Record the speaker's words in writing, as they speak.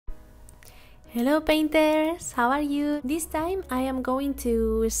Hello painters, how are you? This time I am going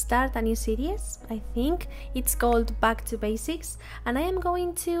to start a new series. I think it's called Back to Basics, and I am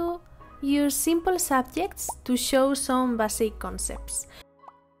going to use simple subjects to show some basic concepts.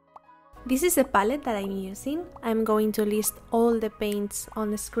 This is the palette that I'm using. I'm going to list all the paints on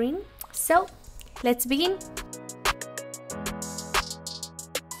the screen. So, let's begin!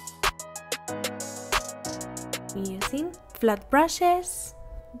 I'm using flat brushes,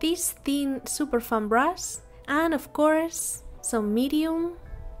 this thin super fun brush, and of course some medium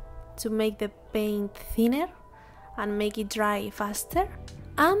to make the paint thinner and make it dry faster,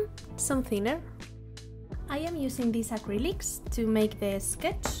 and some thinner. I am using these acrylics to make the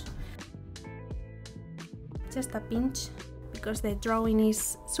sketch. Just a pinch because the drawing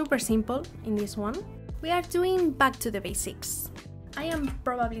is super simple in this one. We are doing back to the basics. I am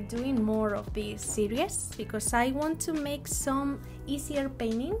probably doing more of this series because I want to make some easier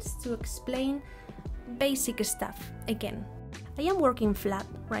paintings to explain basic stuff again. I am working flat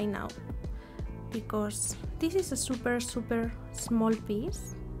right now because this is a super small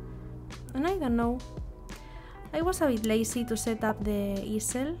piece and I don't know, I was a bit lazy to set up the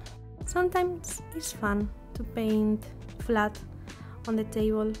easel. Sometimes it's fun to paint flat on the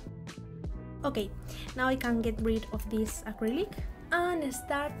table. Okay, now I can get rid of this acrylic and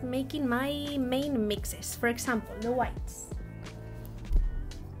start making my main mixes. For example, the whites.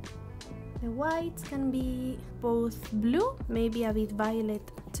 The whites can be both blue, maybe a bit violet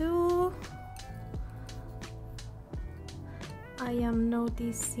too. I am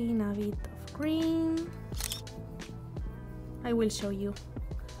noticing a bit of green. I will show you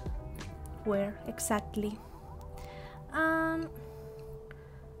where exactly. And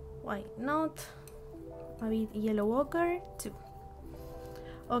why not a bit yellow ochre too.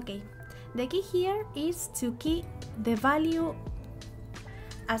 Okay, the key here is to keep the value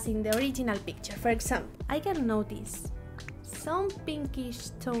as in the original picture. For example, I can notice some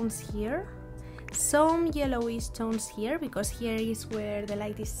pinkish tones here, some yellowish tones here, because here is where the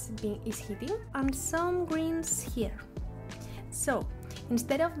light is hitting, and some greens here. So,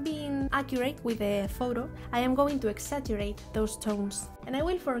 instead of being accurate with the photo, I am going to exaggerate those tones. And I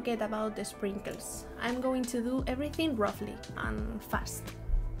will forget about the sprinkles. I'm going to do everything roughly and fast.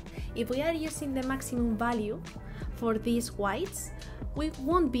 If we are using the maximum value for these whites, we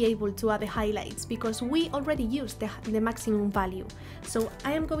won't be able to add the highlights because we already used the maximum value. So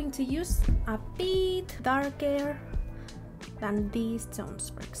I am going to use a bit darker than these tones.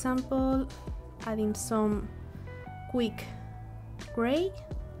 For example, adding some quick gray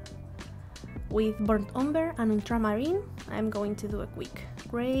with burnt umber and ultramarine. I'm going to do a quick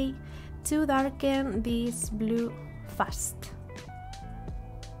gray to darken this blue fast.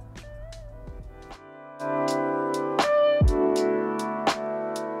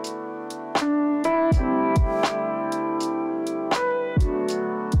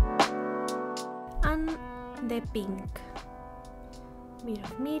 And the pink, bit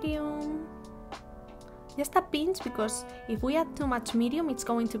of medium. Just a pinch, because if we add too much medium it's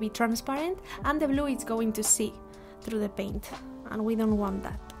going to be transparent and the blue is going to see through the paint, and we don't want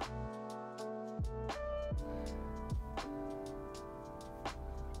that.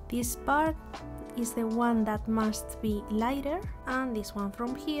 This part is the one that must be lighter, and this one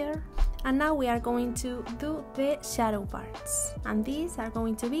from here. And now we are going to do the shadow parts, and these are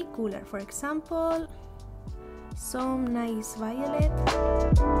going to be cooler. For example, some nice violet.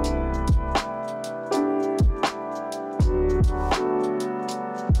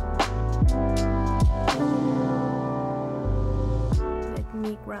 Let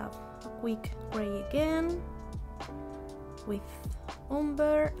me grab a quick gray again with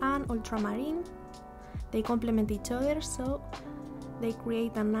umber and ultramarine. They complement each other, so they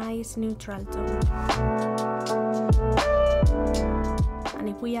create a nice neutral tone. And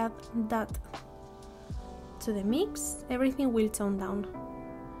if we add that to the mix, everything will tone down.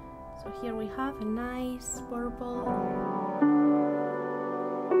 So here we have a nice purple.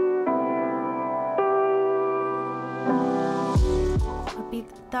 A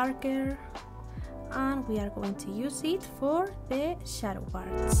bit darker, and we are going to use it for the shadow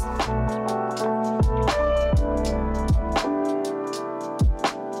parts.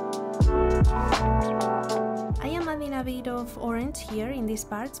 I am adding a bit of orange here in these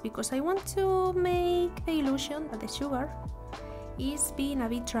parts because I want to make the illusion that the sugar is being a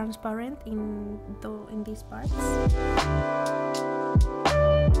bit transparent in these parts.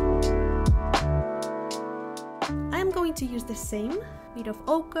 I am going to use the same bit of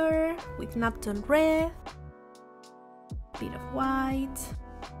ochre with naphtha red, bit of white,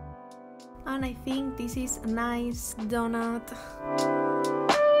 and I think this is a nice donut.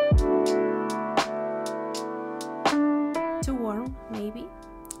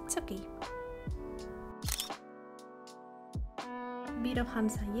 of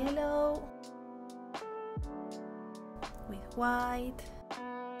Hansa yellow with white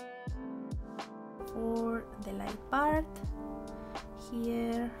for the light part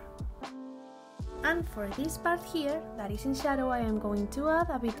here. And for this part here, that is in shadow, I am going to add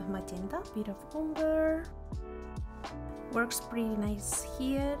a bit of magenta, a bit of umber. Works pretty nice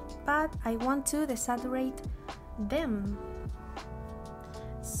here, but I want to desaturate them.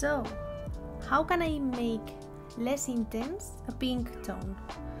 So, how can I make less intense a pink tone?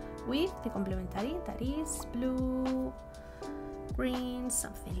 With the complementary, that is blue, green,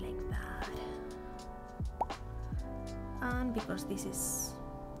 something like that. And because this is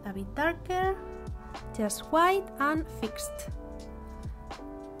a bit darker, just white and fixed.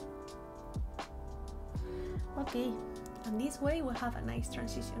 Okay, and this way we have a nice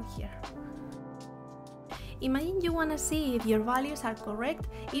transition here. Imagine you want to see if your values are correct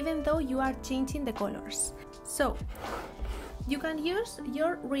even though you are changing the colors. So, you can use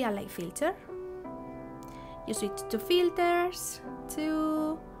your real light filter. You switch to filters,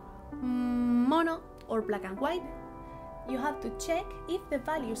 to mono or black and white. You have to check if the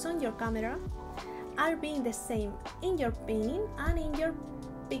values on your camera are being the same in your painting and in your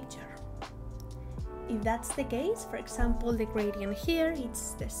picture. If that's the case, for example the gradient here,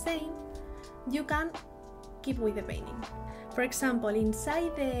 it's the same, you can keep with the painting. For example,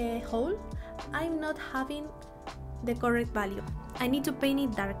 inside the hole, I'm not having the correct value. I need to paint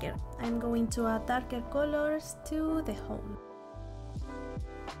it darker. I'm going to add darker colors to the hole.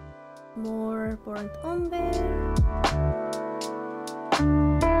 More burnt umber.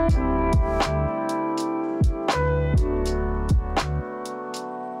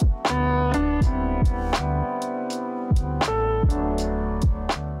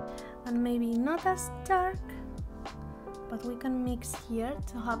 And maybe not as dark, but we can mix here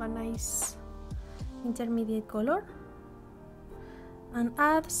to have a nice intermediate color and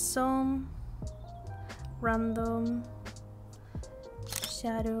add some random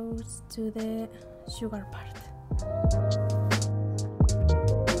shadows to the sugar part.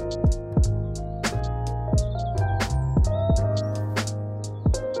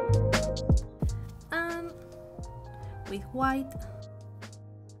 And with white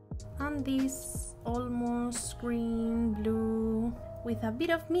and this almost green blue with a bit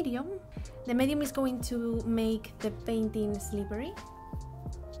of medium. The medium is going to make the painting slippery.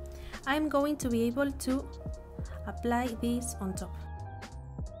 I'm going to be able to apply this on top.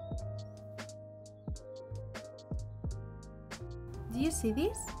 Do you see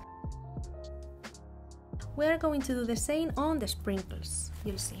this? We are going to do the same on the sprinkles,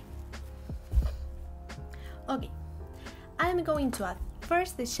 you'll see. Okay, I'm going to add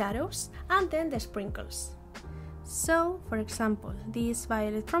first the shadows and then the sprinkles. So, for example, this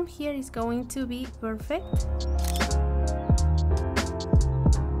violet from here is going to be perfect.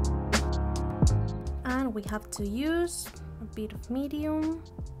 And we have to use a bit of medium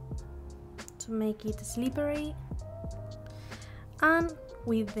to make it slippery. And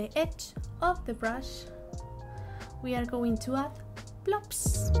with the edge of the brush, we are going to add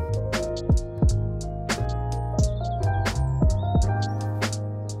plops.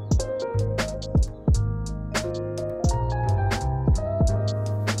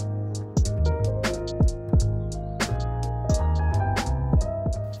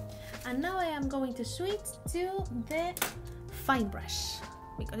 To switch to the fine brush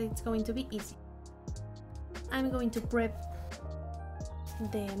because it's going to be easy. I'm going to prep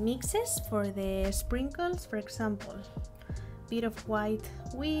the mixes for the sprinkles. For example, a bit of white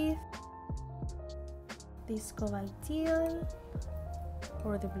with this cobalt teal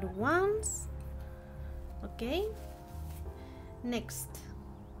or the blue ones. Okay, next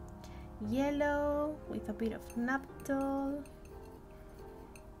yellow with a bit of naphtol.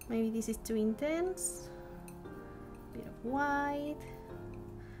 Maybe this is too intense. A bit of white,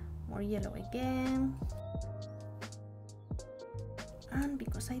 more yellow again. And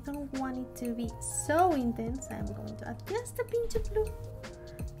because I don't want it to be so intense, I'm going to add just a pinch of blue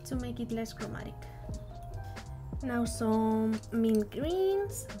to make it less chromatic. Now some mint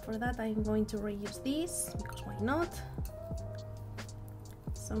greens. For that I'm going to reuse this, because why not?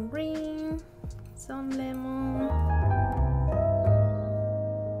 Some green, some lemon.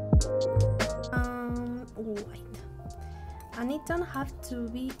 White, and it don't have to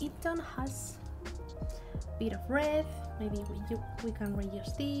be, it don't has a bit of red. Maybe we can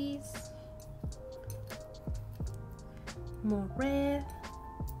reuse this. More red.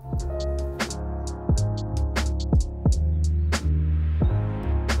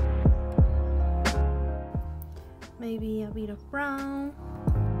 Maybe a bit of brown.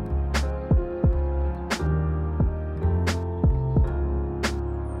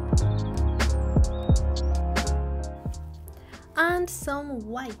 And some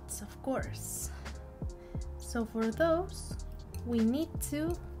whites, of course. So for those, we need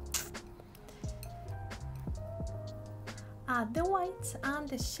to add the whites and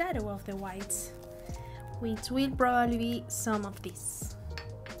the shadow of the whites, which will probably be some of this.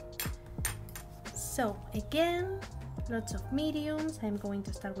 So again, lots of mediums. I'm going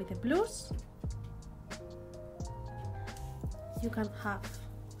to start with the blues. You can have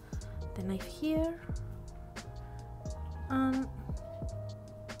the knife here, and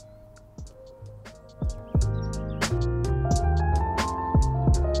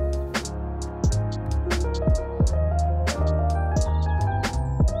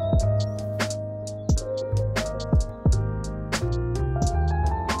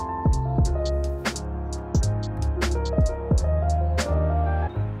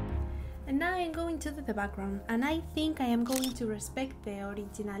the background, and I think I am going to respect the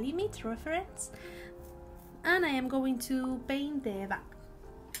original image reference, and I am going to paint the back.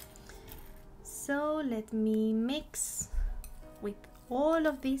 So let me mix with all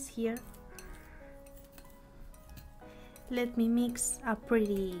of this here. Let me mix a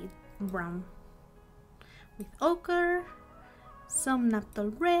pretty brown with ochre, some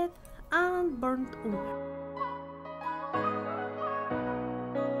naphtol red, and burnt umber.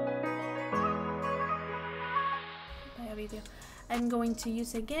 I'm going to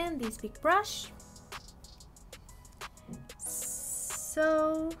use again this big brush.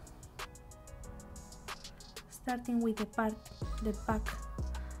 So starting with the back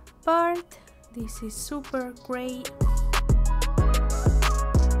part, this is super gray.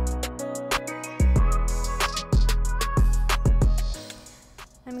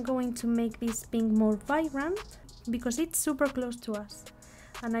 I'm going to make this pink more vibrant because it's super close to us,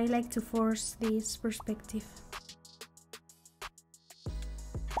 and I like to force this perspective.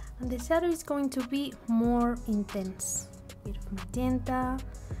 And the shadow is going to be more intense. A bit of magenta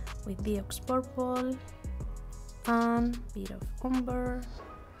with the ox purple and a bit of umber.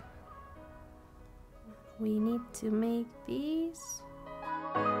 We need to make this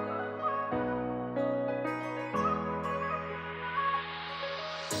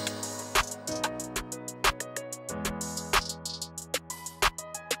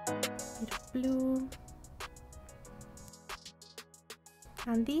bit of blue.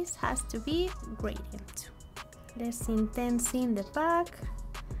 And this has to be gradient. Less intense in the back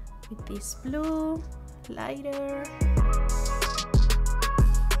with this blue, lighter.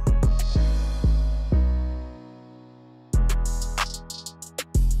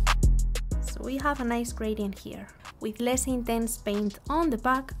 So we have a nice gradient here with less intense paint on the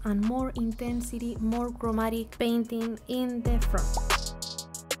back and more intensity, more chromatic painting in the front.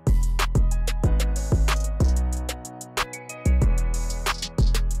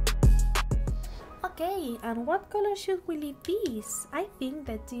 Okay, and what color should we leave this? I think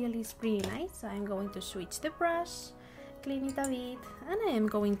that teal is pretty nice, so I'm going to switch the brush, clean it a bit, and I am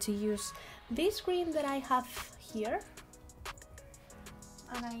going to use this green that I have here.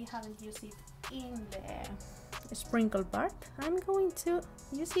 And I haven't used it in the sprinkle part. I'm going to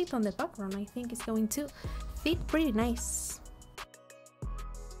use it on the background. I think it's going to fit pretty nice.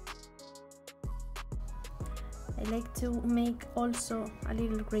 I like to make also a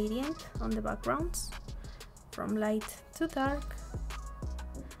little gradient on the backgrounds from light to dark.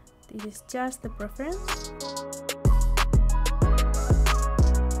 This is just the preference.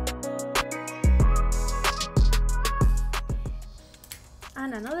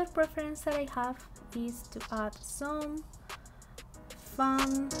 And another preference that I have is to add some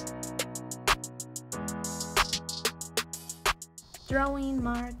fun drawing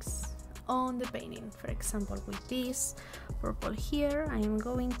marks on the painting. For example, with this purple here, I am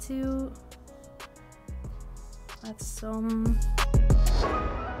going to add some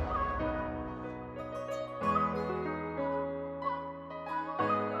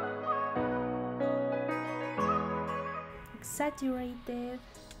exaggerated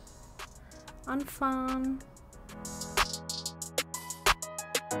and fun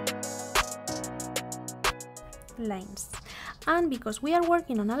lines. And because we are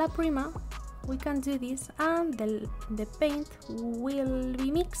working on ala prima, we can do this, and the paint will be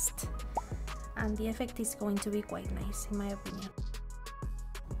mixed, and the effect is going to be quite nice in my opinion.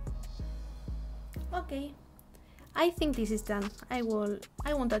 Okay, I think this is done. I won't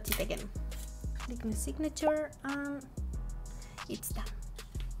touch it again. Click my signature and it's done.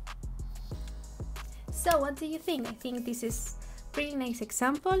 So what do you think? I think this is a pretty nice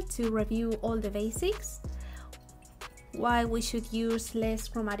example to review all the basics. Why we should use less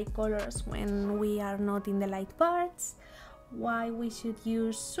chromatic colors when we are not in the light parts, why we should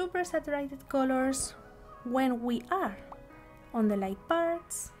use super saturated colors when we are on the light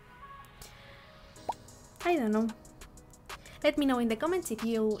parts. I don't know. Let me know in the comments if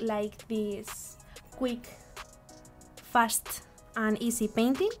you like this quick, fast and easy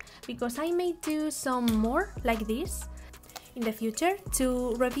painting, because I may do some more like this in the future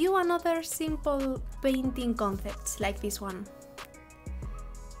to review another simple painting concepts like this one.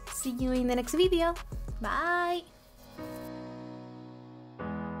 See you in the next video. Bye!